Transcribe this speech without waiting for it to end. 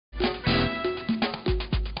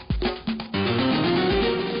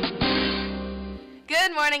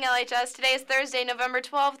morning, LHS. Today is Thursday, November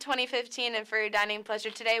 12th, 2015, and for your dining pleasure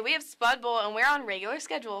today, we have Spud Bowl, and we're on regular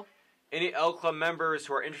schedule. Any L Club members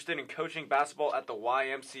who are interested in coaching basketball at the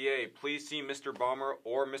YMCA, please see Mr. Balmer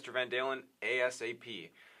or Mr. Van Dalen ASAP.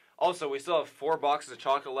 Also, we still have 4 boxes of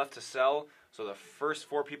chocolate left to sell, so the first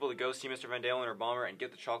 4 people to go see Mr. Van Dalen or Balmer and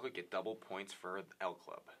get the chocolate get double points for L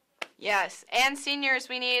Club. Yes, and seniors,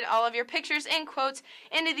 we need all of your pictures and quotes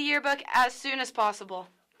into the yearbook as soon as possible.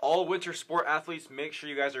 All winter sport athletes, make sure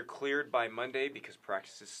you guys are cleared by Monday because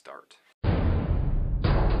practices start.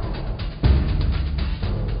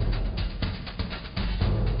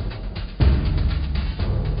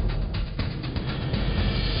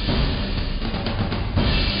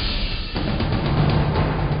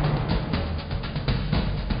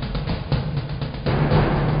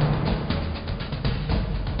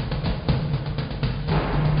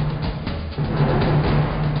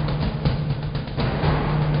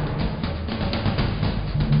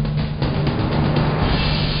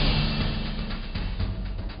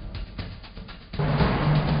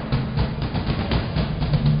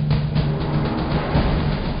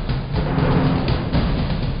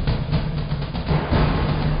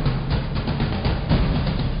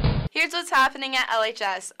 Here's what's happening at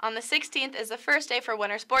LHS. On the 16th is the first day for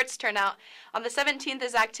winter sports turnout. On the 17th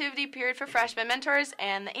is activity period for freshman mentors,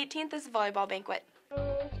 and the 18th is volleyball banquet.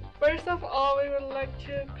 First of all, we would like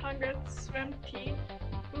to congratulate swim team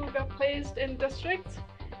who got placed in districts.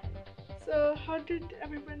 So how did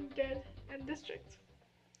everyone get in districts?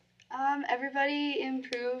 Everybody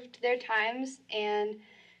improved their times, and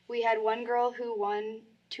we had one girl who won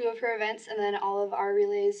 2 of her events, and then all of our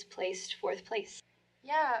relays placed 4th place.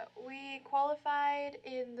 Yeah, we qualified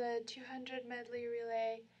in the 200 medley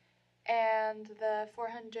relay and the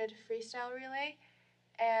 400 freestyle relay,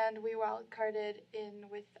 and we wildcarded in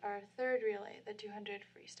with our 3rd relay, the 200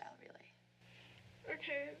 freestyle relay.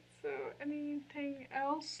 Okay, so anything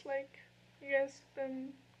else like you guys been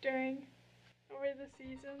doing over the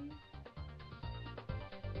season?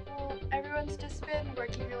 Well, everyone's just been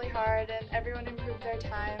working really hard and everyone improved their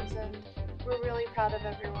times, and we're really proud of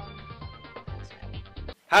everyone.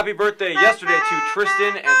 Happy birthday yesterday to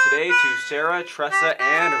Tristan and today to Sarah, Tressa,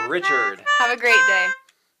 and Richard. Have a great day.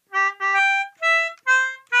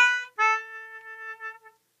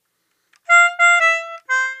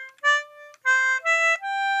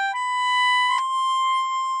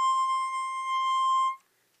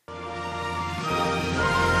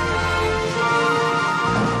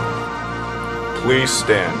 Please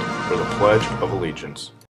stand for the Pledge of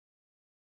Allegiance.